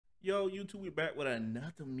Yo, YouTube, we back with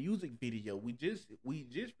another music video. We just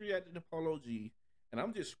reacted to Polo G, and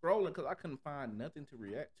I'm just scrolling because I couldn't find nothing to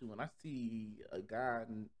react to, and I see a guy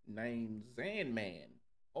named Xanman.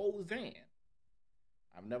 Oh, Xan.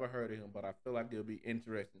 I've never heard of him, but I feel like it'll be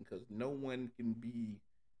interesting because no one can be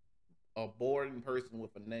a boring person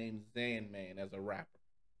with a name Xanman as a rapper.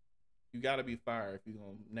 You gotta be fire if you're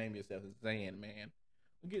gonna name yourself Xanman.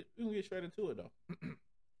 We can get straight into it though.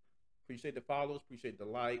 Appreciate the follows, appreciate the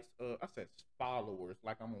likes. I said followers,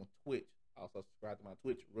 like I'm on Twitch. Also subscribe to my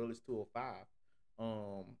Twitch,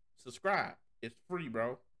 Realist205. Subscribe. It's free,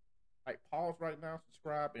 bro. Like, pause right now,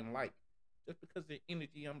 subscribe and like. Just because of the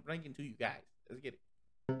energy I'm bringing to you guys. Let's get it.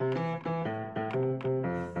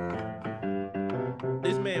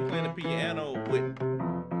 This man playing the piano with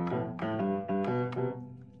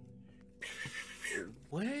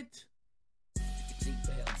what?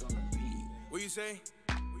 What you say?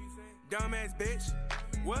 Dumbass bitch.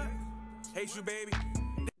 What? Hate you, baby.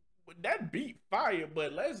 That beat fire,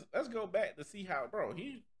 but let's go back to see how, bro.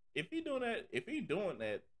 If he doing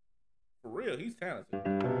that for real, he's talented. I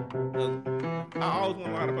always want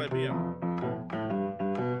to learn how to play piano.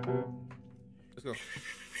 Let's go.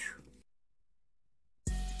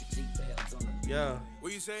 Yeah.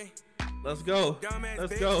 What you say? Let's go. Dumbass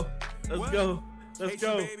Let's bitch. go. Let's What? go. Let's Haitian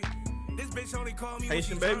go. baby. This bitch only call me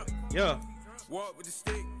Haitian when she baby. drunk. Yeah. Walk with the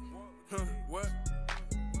stick. Huh? What?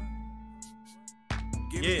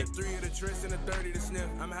 Give Yeah. me a 3 of the tris and a 30 to sniff.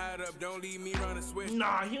 I'm high up. Don't leave me run a switch.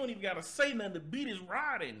 Nah, he don't even gotta say nothing. The beat is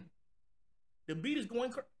riding. The beat is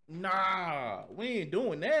going crazy. Nah, we ain't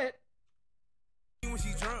doing that. When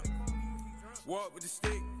she drunk. Walk with the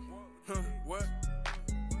stick. Huh? What?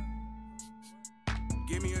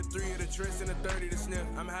 Give me a 3 of the tris and a 30 to sniff.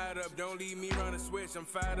 I'm high up, don't leave me run a switch. I'm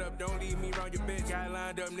fired up, don't leave me run your bitch. Got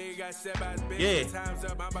lined up, nigga got set by his bitch. Yeah. Time's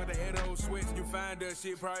up, I'm about to hit a whole switch. You find her,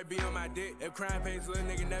 shit probably be on my dick. If crime pays, little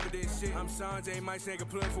nigga never did shit. I'm Sanjay, might snake a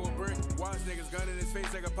plug for a brick. Watch niggas gun in his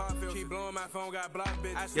face like a pop filter. Keep blowing my phone, got block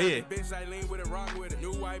bitch. I said this bitch, I lean with it, rock with it.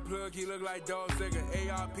 New white plug, he look like dog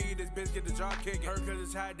Zigger. ARP, this bitch get the drop kicking. Her cause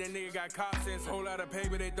it's hot, that nigga got cop sense. Whole lot of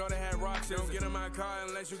paper, they thought it had rocks. Don't get in my car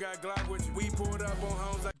unless you got Glock with you. We pulled up on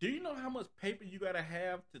homes like. Do you know how much paper you gotta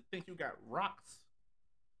have to think you got rocks?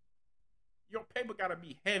 Your paper gotta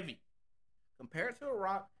be heavy. Compared to a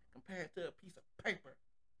rock, compared to a piece of paper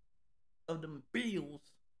of them bills,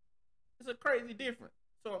 it's a crazy difference.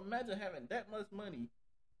 So imagine having that much money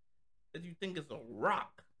that you think is a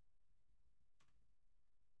rock.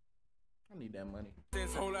 I need that money.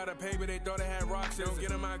 Whole lot of paper, they thought it had rocks. Don't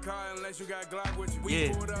get in my car unless you got Glock with you. We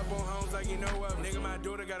pulled up on homes like you know of. Nigga, my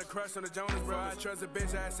daughter got a crush on the Jonas Brothers. I trust a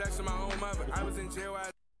bitch, I had sex with my own mother. I was in jail.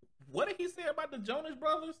 What did he say about the Jonas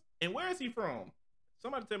Brothers? And where is he from?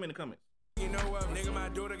 Somebody tell me in the comments. You know of. Nigga, my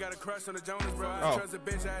daughter got a crush on the Jonas Brothers. I trust a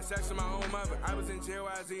bitch, I had sex with my own mother. I was in jail,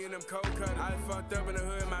 I was eating them cold cutters. I fucked up in the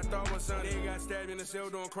hood, my thought was sunny. Nigga got stabbed in the cell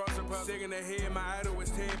doing crossing puzzle. Sick in the head, my idol was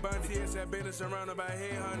Ted Bundy. Tears had been surrounded by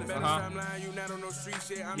headhunters. Better stop lying, you not on no street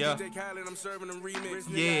shit. I'm DJ Khaled, I'm serving them remix. Rich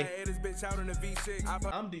nigga, I had this bitch out in the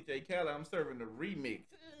V6. I'm DJ Khaled, I'm serving the remix.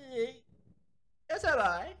 That's a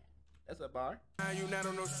lie. That's a bar. You not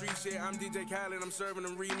on no street shit. I'm DJ Khaled, I'm serving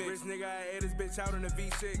them remix. Rich nigga, I had this bitch out in the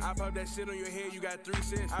V6. I pop that shit on your head, you got 3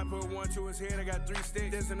 cents. I put 1 to his head, I got 3 sticks.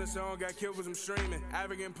 This in the song, got killed cause I'm streaming.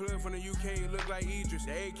 African plug from the UK, look like Idris.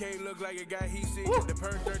 The AK look like a guy he sees. The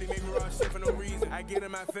perk 30 make me raw shit for no reason. I get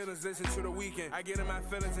in my feelings, listen to the weekend. I get in my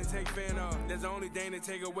feelings and take fan off. That's the only thing that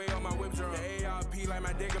take away all my whip draw. The ARP like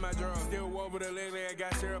my dick in my draw. Still walk with a leg like I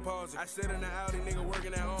got Sarah palsy. I sit in the Audi, nigga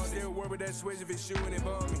working at all. Still work with that switch if it's shooting it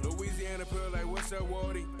ball me. Louisiana plug like what's up,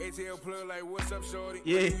 Wardy? ATL plug like what's up, shorty?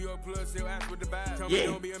 New York plug still ask with the vibe. Tell me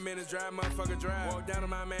don't be a minute, drive, motherfucker, drive. Walk down to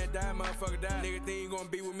my man, die, motherfucker, die. Nigga think you gon'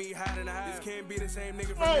 be with me, hide in the house. This can't be the same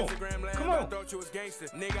nigga from Instagram lab. I thought you was gangster.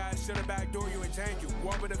 Nigga, I should've backdoor you and tank you.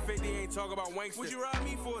 Walk with a 50, ain't talk about wankster. What you rob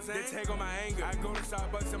me for, Zan? Then take on my anger. I go to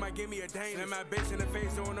Starbucks and might give me a dang. And my bitch in the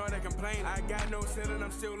face doing all that complaining. I got no ceiling,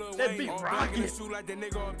 I'm still Lil Wayne. All black in the suit like the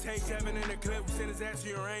nigga up take 7 in the clip, send his ass to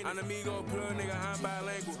your rain. I'm amigo plug, nigga, I'm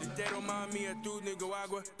bilingual. The dead don't mind me, a dude, nigga,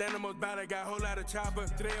 agua. Tenemos bala, got a whole lot of chopper.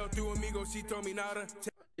 Treo tu amigo, she told me nada.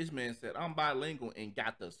 This man said, I'm bilingual and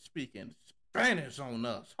got the speaking Spanish on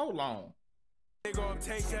us. Hold on. Take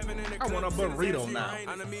 7 in the I want a burrito now.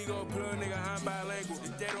 I'm amigo plug, nigga, I'm bilingual. The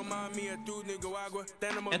dead don't mind me, a dude, nigga, agua.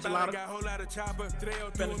 Tenemos bala, got a whole lot of chopper.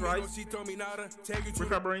 Treo tu amigo, she told me nada. Take it to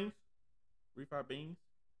refried beans. Refried beans.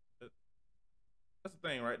 That's the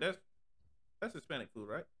thing, right? That's Hispanic food,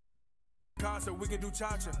 right? So we can do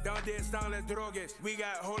cha-cha. Donde están las drogas? We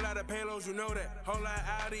got a whole lot of payloads, you know that. Whole lot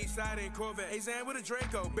Audi, side and Corvette. Hey, Zan with a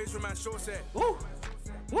Draco, bitch with my short set. Woo!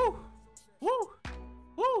 Woo! Woo!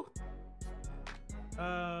 Woo!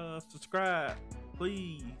 subscribe,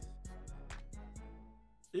 please.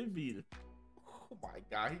 This beat, oh my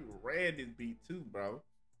god, he ran this beat too, bro.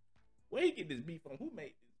 Where he get this beat from? Who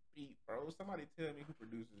made this beat, bro? Somebody tell me who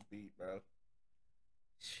produced this beat, bro.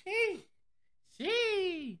 She.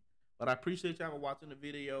 But I appreciate y'all for watching the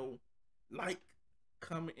video. Like,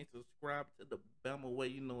 comment, and subscribe to the Bama way.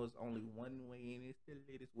 You know it's only one way, and it's the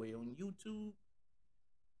latest way on YouTube.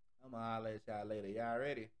 I'ma holler at y'all later. Y'all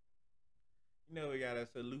ready? You know we gotta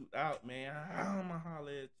salute out, man. I'ma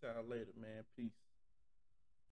holler at y'all later, man. Peace.